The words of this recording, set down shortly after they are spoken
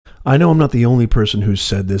I know I'm not the only person who's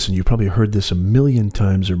said this, and you've probably heard this a million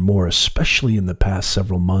times or more, especially in the past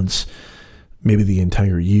several months, maybe the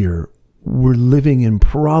entire year. We're living in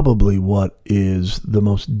probably what is the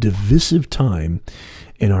most divisive time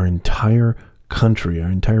in our entire country,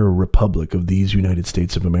 our entire republic of these United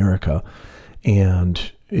States of America.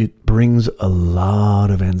 And it brings a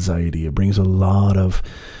lot of anxiety. It brings a lot of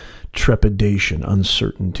trepidation,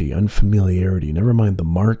 uncertainty, unfamiliarity, never mind the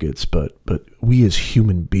markets, but we as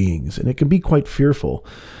human beings, and it can be quite fearful.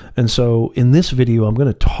 And so in this video, I'm going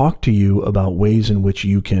to talk to you about ways in which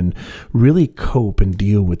you can really cope and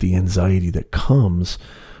deal with the anxiety that comes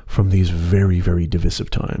from these very, very divisive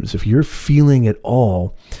times. If you're feeling at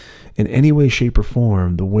all, in any way, shape, or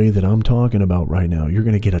form, the way that I'm talking about right now, you're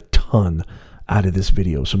going to get a ton out of this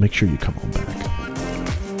video, so make sure you come on back.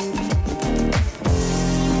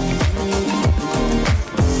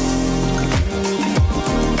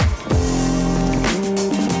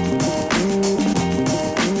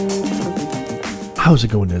 How's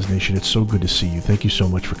it going, Nez Nation? It's so good to see you. Thank you so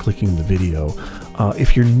much for clicking the video.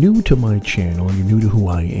 If you're new to my channel and you're new to who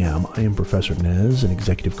I am Professor Nez, an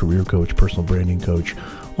executive career coach, personal branding coach,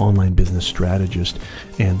 online business strategist,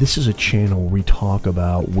 and this is a channel where we talk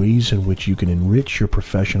about ways in which you can enrich your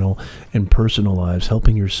professional and personal lives,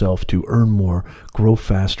 helping yourself to earn more, grow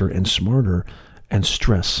faster and smarter, and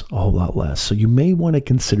stress a whole lot less. So you may want to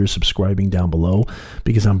consider subscribing down below,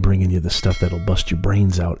 because I'm bringing you the stuff that'll bust your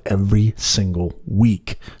brains out every single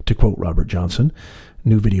week. To quote Robert Johnson,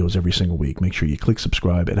 new videos every single week. Make sure you click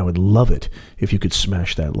subscribe, and I would love it if you could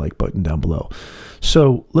smash that like button down below.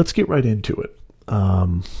 So let's get right into it.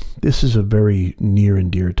 This is a very near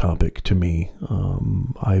and dear topic to me.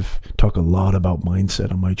 I've talked a lot about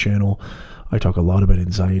mindset on my channel. I talk a lot about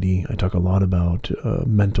anxiety. I talk a lot about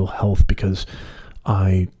mental health, because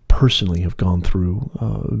I personally have gone through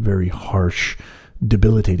very harsh,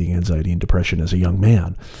 debilitating anxiety and depression as a young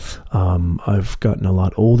man. I've gotten a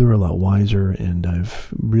lot older, a lot wiser, and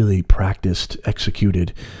I've really practiced,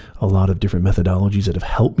 executed a lot of different methodologies that have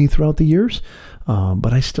helped me throughout the years.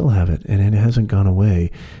 But I still have it, and it hasn't gone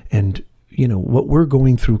away. And you know, what we're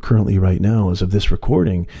going through currently right now as of this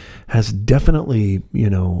recording has definitely,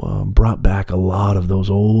 brought back a lot of those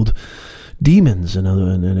old demons, and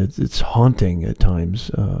it's haunting at times.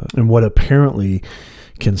 And what apparently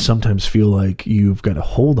can sometimes feel like you've got a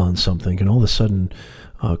hold on something can all of a sudden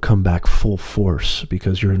come back full force,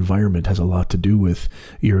 because your environment has a lot to do with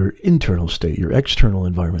your internal state. Your external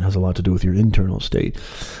environment has a lot to do with your internal state.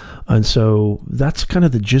 And so that's kind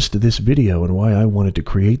of the gist of this video, and why I wanted to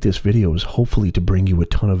create this video is hopefully to bring you a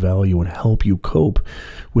ton of value and help you cope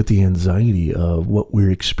with the anxiety of what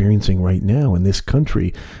we're experiencing right now in this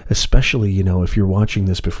country, especially, if you're watching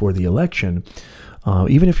this before the election.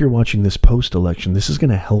 Even if you're watching this post-election, this is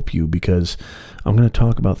going to help you, because I'm going to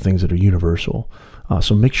talk about things that are universal.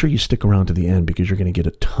 So make sure you stick around to the end, because you're going to get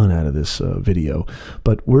a ton out of this video.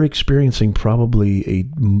 But we're experiencing probably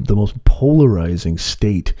the most polarizing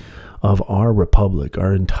state of our republic,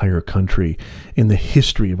 our entire country, in the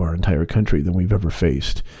history of our entire country than we've ever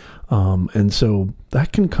faced. And so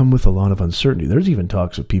that can come with a lot of uncertainty. There's even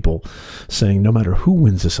talks of people saying no matter who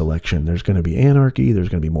wins this election, there's going to be anarchy, there's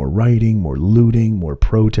going to be more rioting, more looting, more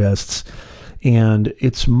protests. And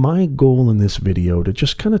it's my goal in this video to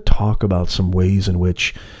just kind of talk about some ways in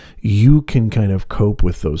which you can kind of cope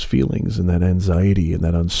with those feelings and that anxiety and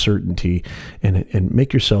that uncertainty, and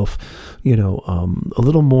make yourself, a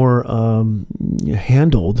little more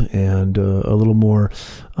handled, and a little more,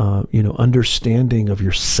 understanding of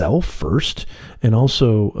yourself first, and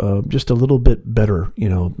also just a little bit better,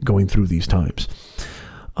 going through these times.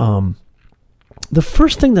 The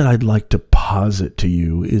first thing that I'd like to posit to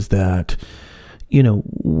you is that,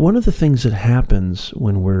 one of the things that happens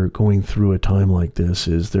when we're going through a time like this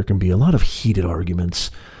is there can be a lot of heated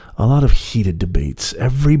arguments, a lot of heated debates.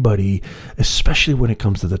 Everybody, especially when it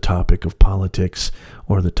comes to the topic of politics,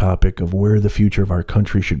 or the topic of where the future of our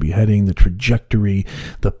country should be heading, the trajectory,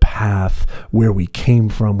 the path, where we came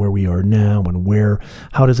from, where we are now, and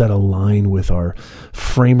how does that align with our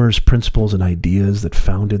framers' principles and ideas that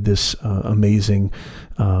founded this amazing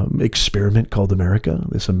experiment called America,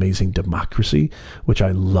 this amazing democracy, which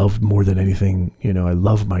I love more than anything. I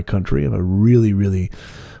love my country. I'm a really, really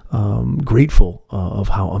grateful of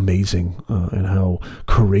how amazing and how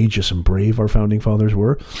courageous and brave our founding fathers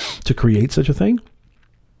were to create such a thing.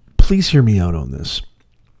 Please hear me out on this.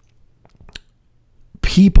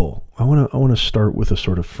 People, I want to start with a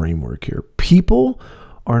sort of framework here. People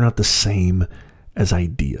are not the same as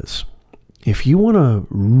ideas. If you want to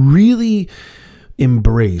really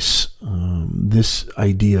embrace this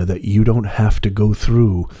idea that you don't have to go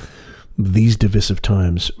through these divisive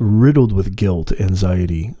times, riddled with guilt,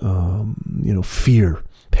 anxiety, fear,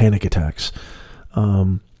 panic attacks,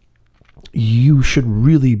 you should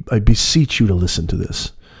really, I beseech you to listen to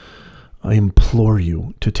this. I implore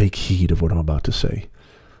you to take heed of what I'm about to say,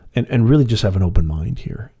 and really just have an open mind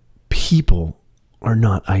here. People are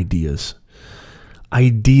not ideas.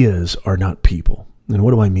 Ideas are not people. And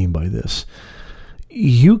what do I mean by this?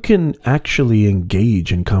 You can actually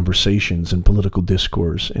engage in conversations and political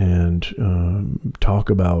discourse and talk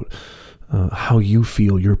about how you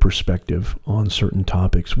feel, your perspective on certain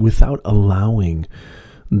topics, without allowing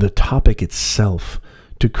the topic itself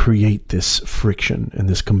to create this friction and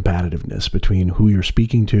this combativeness between who you're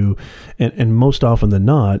speaking to. And most often than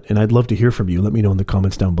not, and I'd love to hear from you, let me know in the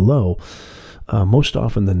comments down below, most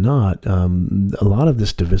often than not, a lot of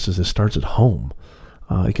this divisiveness starts at home.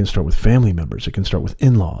 It can start with family members. It can start with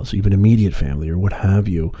in-laws, even immediate family or what have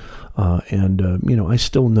you. I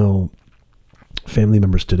still know family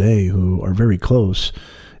members today who are very close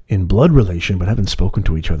in blood relation, but haven't spoken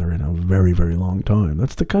to each other in a very, very long time.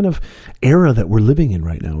 That's the kind of era that we're living in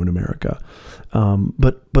right now in America.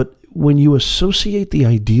 But when you associate the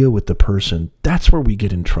idea with the person, that's where we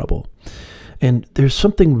get in trouble. And there's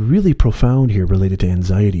something really profound here related to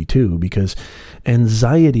anxiety too, because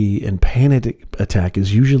anxiety and panic attack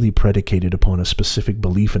is usually predicated upon a specific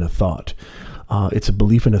belief in a thought. It's a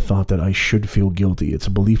belief in a thought that I should feel guilty. It's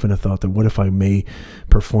a belief in a thought that what if I may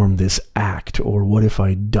perform this act, or what if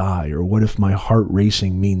I die, or what if my heart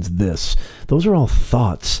racing means this. Those are all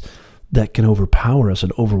thoughts that can overpower us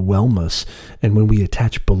and overwhelm us. And when we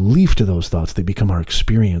attach belief to those thoughts, they become our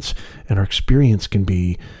experience, and our experience can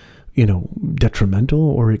be detrimental,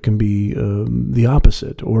 or it can be the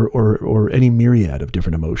opposite, or any myriad of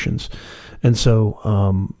different emotions. And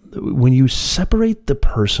so when you separate the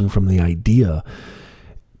person from the idea,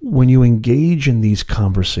 when you engage in these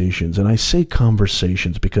conversations, and I say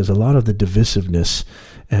conversations because a lot of the divisiveness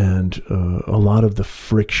and a lot of the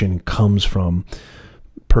friction comes from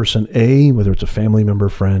person A, whether it's a family member,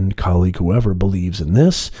 friend, colleague, whoever, believes in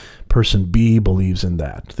this. Person B believes in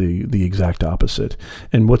that, the exact opposite.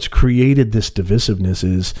 And what's created this divisiveness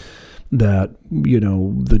is that,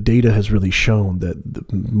 the data has really shown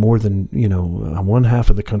that more than, one half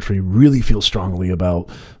of the country really feels strongly about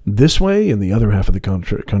this way, and the other half of the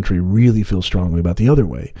country really feels strongly about the other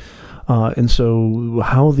way. And so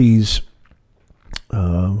how these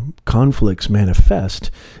conflicts manifest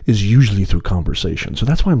is usually through conversation. So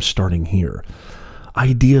that's why I'm starting here.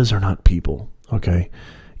 Ideas are not people, okay?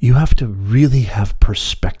 You have to really have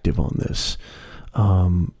perspective on this.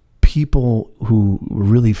 People who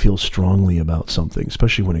really feel strongly about something,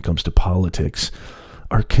 especially when it comes to politics,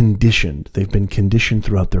 are conditioned. They've been conditioned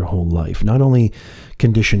throughout their whole life. Not only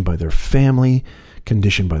conditioned by their family,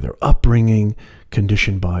 conditioned by their upbringing,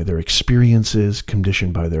 conditioned by their experiences,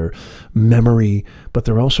 conditioned by their memory, but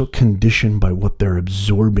they're also conditioned by what they're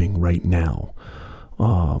absorbing right now.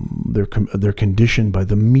 They're conditioned by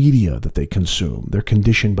the media that they consume. They're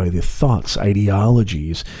conditioned by the thoughts,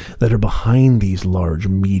 ideologies that are behind these large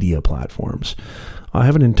media platforms. I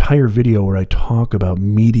have an entire video where I talk about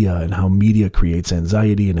media and how media creates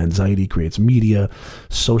anxiety, and anxiety creates media,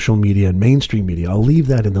 social media, and mainstream media. I'll leave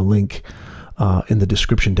that in the link in the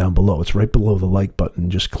description down below. It's right below the like button.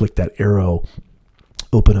 Just click that arrow,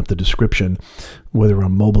 open up the description, whether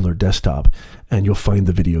on mobile or desktop, and you'll find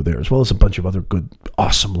the video there, as well as a bunch of other good,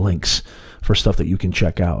 awesome links for stuff that you can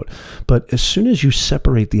check out. But as soon as you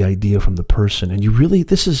separate the idea from the person, and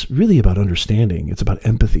this is really about understanding, it's about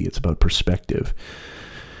empathy, it's about perspective,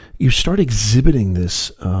 you start exhibiting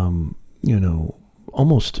this,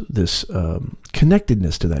 almost this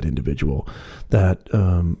connectedness to that individual, that,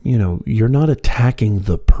 you're not attacking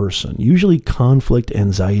the person. Usually conflict,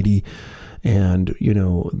 anxiety, and,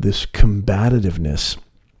 this combativeness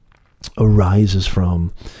arises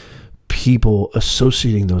from people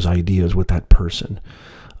associating those ideas with that person.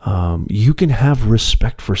 You can have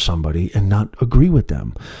respect for somebody and not agree with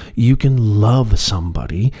them. You can love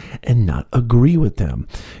somebody and not agree with them.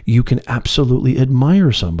 You can absolutely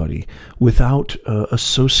admire somebody without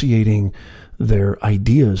associating their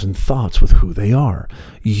ideas and thoughts with who they are.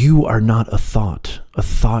 You are not a thought. A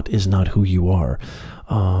thought is not who you are.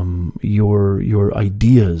 Your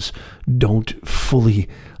ideas don't fully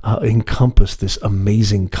encompass this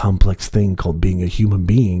amazing complex thing called being a human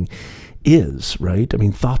being is, right? I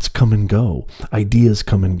mean, thoughts come and go, ideas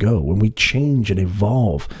come and go, and we change and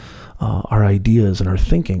evolve our ideas and our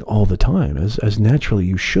thinking all the time, as naturally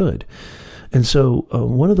you should. And so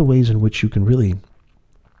one of the ways in which you can really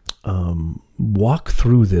walk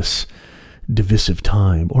through this divisive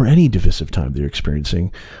time, or any divisive time they're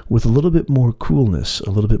experiencing, with a little bit more coolness, a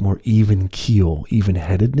little bit more even keel,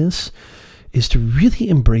 even-headedness, is to really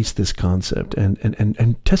embrace this concept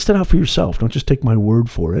and test it out for yourself. Don't just take my word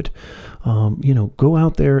for it. Go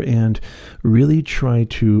out there and really try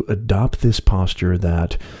to adopt this posture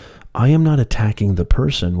that I am not attacking the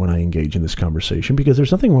person when I engage in this conversation, because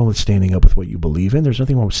there's nothing wrong with standing up with what you believe in. There's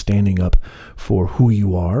nothing wrong with standing up for who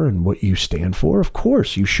you are and what you stand for. Of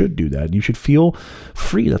course, you should do that. You should feel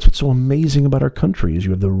free. That's what's so amazing about our country, is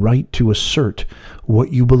you have the right to assert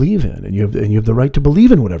what you believe in, and you have the right to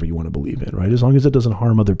believe in whatever you want to believe in, right? As long as it doesn't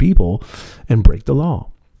harm other people and break the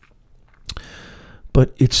law.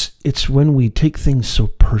 But it's when we take things so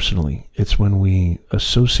personally. It's when we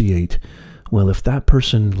associate, well, if that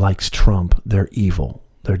person likes Trump, they're evil.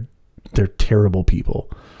 They're terrible people.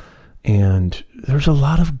 And there's a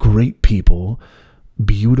lot of great people,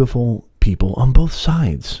 beautiful people on both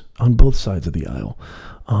sides of the aisle.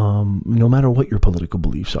 No matter what your political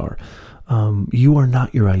beliefs are, you are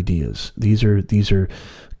not your ideas. These are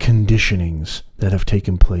conditionings that have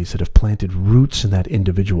taken place, that have planted roots in that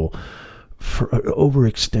individual for an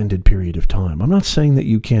overextended period of time. I'm not saying that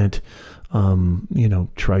you can't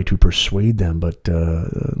try to persuade them, but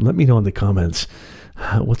let me know in the comments,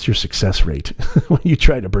 what's your success rate when you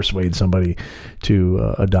try to persuade somebody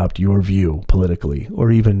to adopt your view politically, or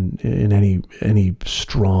even in any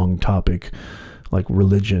strong topic like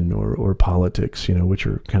religion or politics, which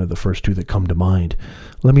are kind of the first two that come to mind.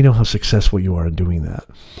 Let me know how successful you are in doing that.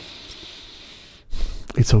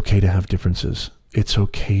 It's okay to have differences. It's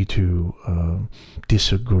okay to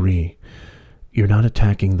disagree. You're not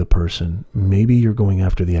attacking the person. Maybe you're going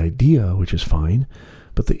after the idea, which is fine,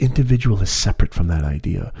 but the individual is separate from that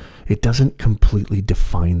idea. It doesn't completely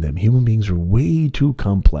define them. Human beings are way too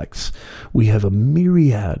complex. We have a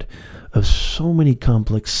myriad of so many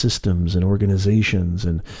complex systems and organizations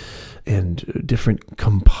and different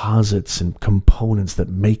composites and components that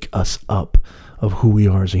make us up of who we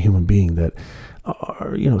are as a human being, that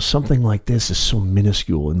are, something like this is so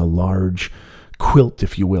minuscule in the large quilt,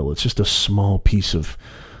 if you will. It's just a small piece of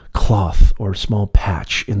cloth or a small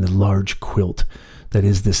patch in the large quilt that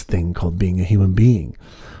is this thing called being a human being.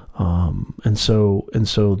 And so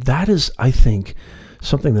that is, I think,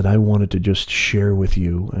 something that I wanted to just share with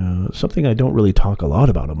you, something I don't really talk a lot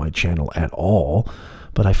about on my channel at all,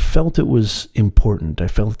 but I felt it was important. I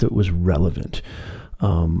felt it was relevant.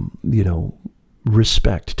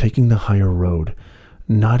 Respect, taking the higher road,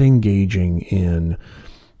 not engaging in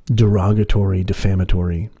derogatory,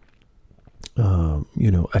 defamatory,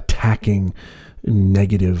 attacking,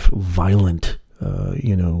 negative, violent,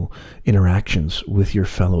 interactions with your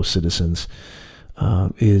fellow citizens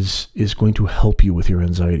is going to help you with your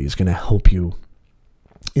anxiety. It's going to help you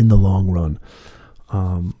in the long run.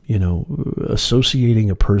 Associating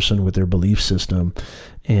a person with their belief system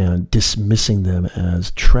and dismissing them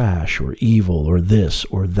as trash or evil or this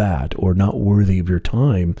or that or not worthy of your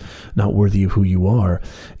time, not worthy of who you are,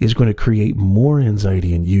 is going to create more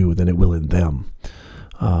anxiety in you than it will in them.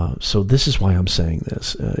 So this is why I'm saying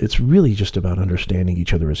this. It's really just about understanding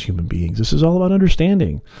each other as human beings. This is all about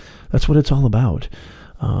understanding. That's what it's all about.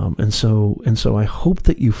 And so I hope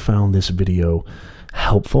that you found this video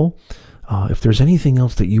helpful. If there's anything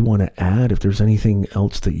else that you want to add, if there's anything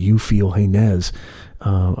else that you feel, hey, Nez,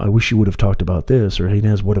 I wish you would have talked about this, or hey,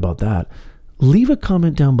 Nez, what about that? Leave a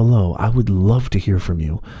comment down below. I would love to hear from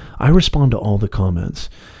you. I respond to all the comments.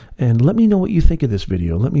 And let me know what you think of this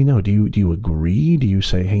video. Let me know. Do you agree? Do you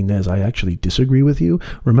say, hey, Nez, I actually disagree with you?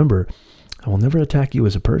 Remember, I will never attack you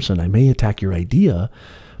as a person. I may attack your idea,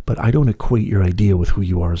 but I don't equate your idea with who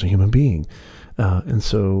you are as a human being.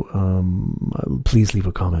 Please leave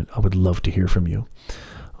a comment. I would love to hear from you.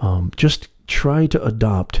 Just try to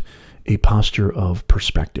adopt a posture of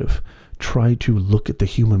perspective. Try to look at the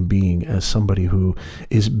human being as somebody who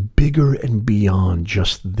is bigger and beyond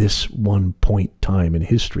just this one point time in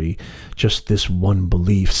history, just this one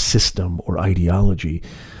belief system or ideology.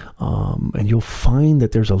 And you'll find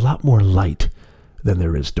that there's a lot more light than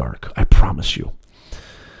there is dark. I promise you.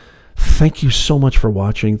 Thank you so much for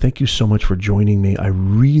watching. Thank you so much for joining me. I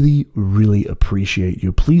really, really appreciate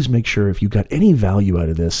you. Please make sure, if you got any value out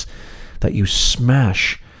of this, that you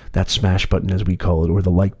smash that smash button, as we call it, or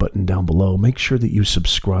the like button down below. Make sure that you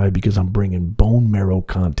subscribe, because I'm bringing bone marrow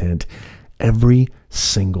content every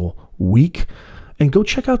single week. And go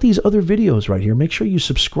check out these other videos right here. Make sure you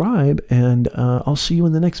subscribe, and I'll see you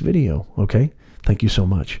in the next video, okay? Thank you so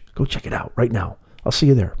much. Go check it out right now. I'll see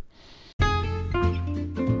you there.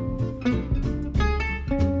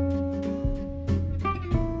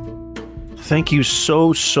 Thank you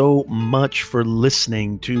so much for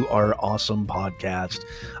listening to our awesome podcast.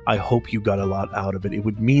 I hope you got a lot out of it. It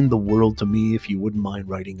would mean the world to me if you wouldn't mind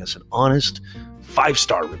writing us an honest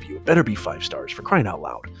 5-star review. It better be 5 stars, for crying out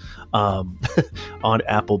loud, on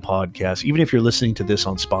Apple Podcasts. Even if you're listening to this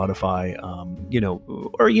on Spotify,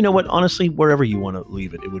 or you know what, honestly, wherever you want to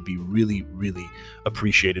leave it, it would be really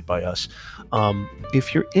appreciated by us.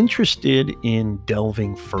 If you're interested in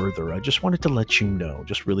delving further, I just wanted to let you know,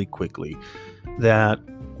 just really quickly, that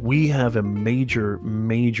we have a major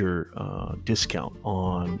discount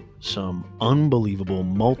on some unbelievable,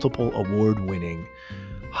 multiple award-winning,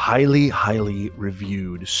 highly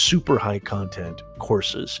reviewed, super high content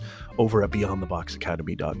courses over at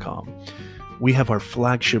beyondtheboxacademy.com. We have our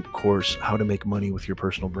flagship course, How to Make Money with Your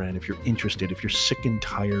Personal Brand. If you're interested, if you're sick and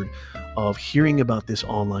tired of hearing about this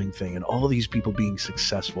online thing and all these people being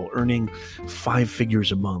successful, earning 5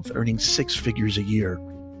 figures a month, earning 6 figures a year,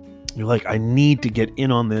 you're like, I need to get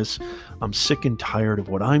in on this. I'm sick and tired of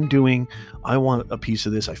what I'm doing. I want a piece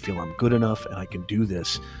of this. I feel I'm good enough and I can do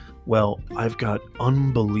this. Well, I've got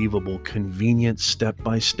unbelievable, convenient,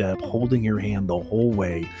 step-by-step, holding your hand the whole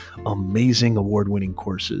way, amazing award-winning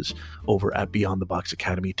courses over at Beyond the Box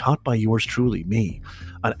Academy, taught by yours truly, me,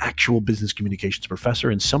 an actual business communications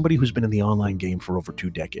professor and somebody who's been in the online game for over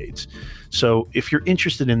 2 decades. So if you're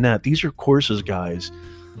interested in that, these are courses, guys,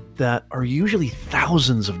 that are usually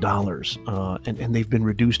thousands of dollars, and they've been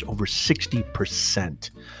reduced over 60%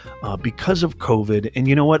 because of COVID. And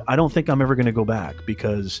you know what? I don't think I'm ever going to go back,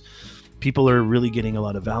 because people are really getting a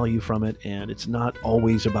lot of value from it, and it's not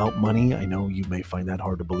always about money. I know you may find that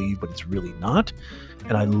hard to believe, but it's really not.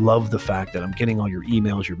 And I love the fact that I'm getting all your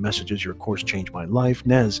emails, your messages. Your course changed my life.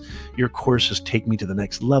 Nez, your courses take me to the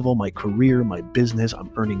next level, my career, my business. I'm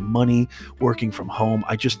earning money, working from home.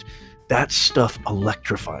 That stuff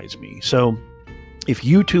electrifies me. So if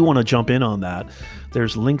you too want to jump in on that,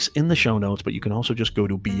 there's links in the show notes, but you can also just go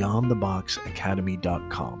to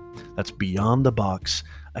beyondtheboxacademy.com. That's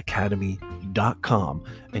beyondtheboxacademy.com,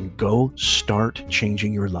 and go start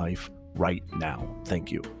changing your life right now.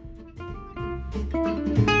 Thank you.